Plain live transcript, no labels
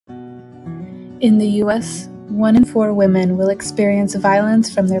In the U.S., 1 in 4 women will experience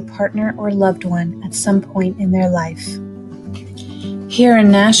violence from their partner or loved one at some point in their life. Here in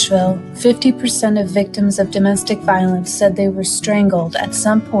Nashville, 50% of victims of domestic violence said they were strangled at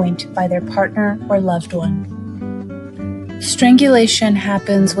some point by their partner or loved one. Strangulation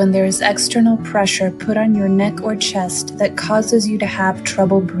happens when there is external pressure put on your neck or chest that causes you to have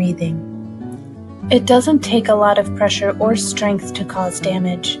trouble breathing. It doesn't take a lot of pressure or strength to cause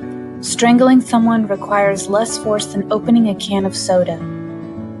damage. Strangling someone requires less force than opening a can of soda.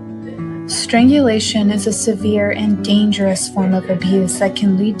 Strangulation is a severe and dangerous form of abuse that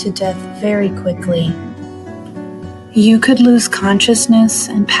can lead to death very quickly. You could lose consciousness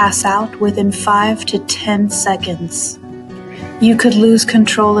and pass out within 5 to 10 seconds. You could lose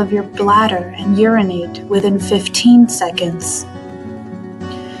control of your bladder and urinate within 15 seconds.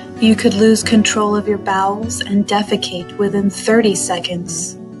 You could lose control of your bowels and defecate within 30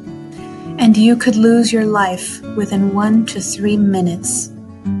 seconds. And you could lose your life within 1 to 3 minutes.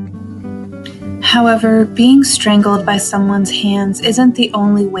 However, being strangled by someone's hands isn't the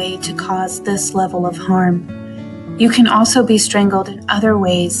only way to cause this level of harm. You can also be strangled in other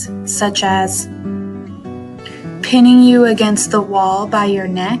ways, such as pinning you against the wall by your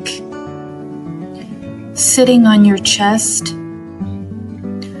neck, sitting on your chest,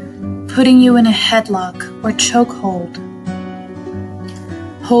 putting you in a headlock or chokehold,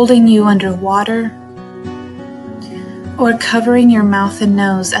 holding you underwater, or covering your mouth and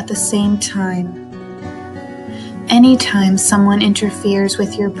nose at the same time. Anytime someone interferes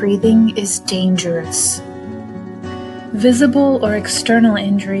with your breathing is dangerous. Visible or external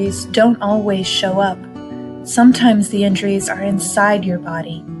injuries don't always show up. Sometimes the injuries are inside your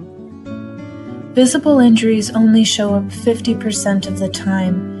body. Visible injuries only show up 50% of the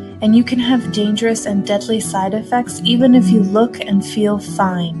time, and you can have dangerous and deadly side effects even if you look and feel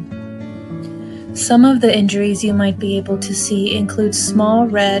fine. Some of the injuries you might be able to see include small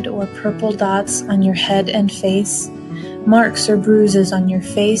red or purple dots on your head and face, marks or bruises on your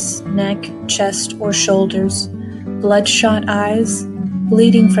face, neck, chest, or shoulders, bloodshot eyes,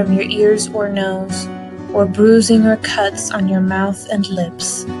 bleeding from your ears or nose, or bruising or cuts on your mouth and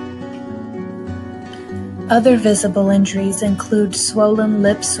lips. Other visible injuries include swollen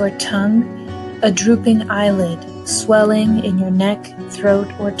lips or tongue, a drooping eyelid, swelling in your neck,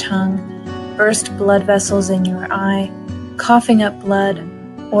 throat, or tongue, burst blood vessels in your eye, coughing up blood,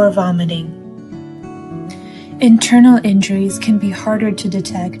 or vomiting. Internal injuries can be harder to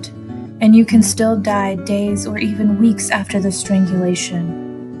detect, and you can still die days or even weeks after the strangulation.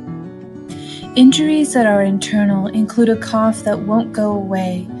 Injuries that are internal include a cough that won't go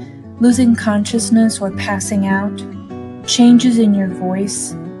away, losing consciousness or passing out, changes in your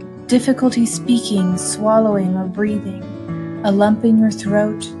voice, difficulty speaking, swallowing, or breathing, a lump in your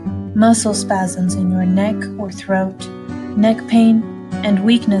throat, muscle spasms in your neck or throat, neck pain, and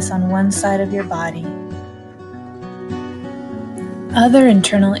weakness on one side of your body. Other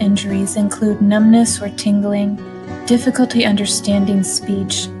internal injuries include numbness or tingling, difficulty understanding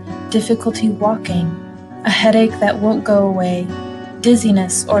speech, difficulty walking, a headache that won't go away,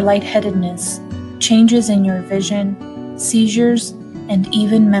 dizziness or lightheadedness, changes in your vision, seizures, and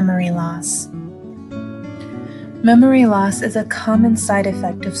even memory loss. Memory loss is a common side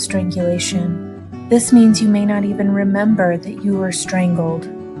effect of strangulation. This means you may not even remember that you were strangled.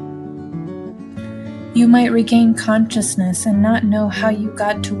 You might regain consciousness and not know how you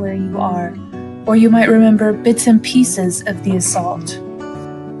got to where you are, or you might remember bits and pieces of the assault.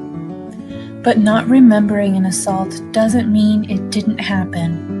 But not remembering an assault doesn't mean it didn't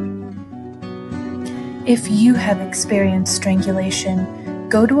happen. If you have experienced strangulation,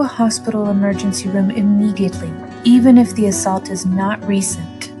 go to a hospital emergency room immediately, even if the assault is not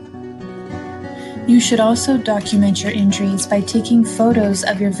recent. You should also document your injuries by taking photos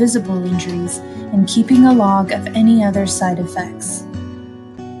of your visible injuries and keeping a log of any other side effects.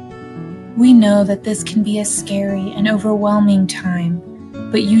 We know that this can be a scary and overwhelming time,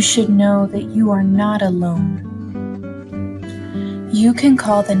 but you should know that you are not alone. You can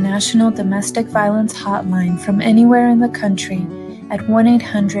call the National Domestic Violence Hotline from anywhere in the country at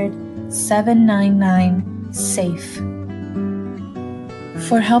 1-800-799-SAFE.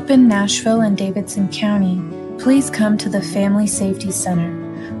 For help in Nashville and Davidson County, please come to the Family Safety Center.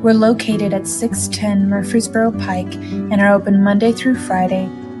 We're located at 610 Murfreesboro Pike and are open Monday through Friday,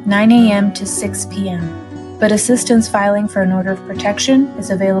 9 a.m. to 6 p.m. But assistance filing for an order of protection is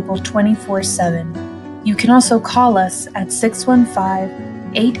available 24/7. You can also call us at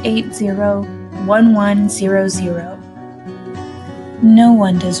 615-880-1100. No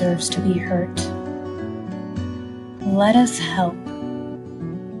one deserves to be hurt. Let us help.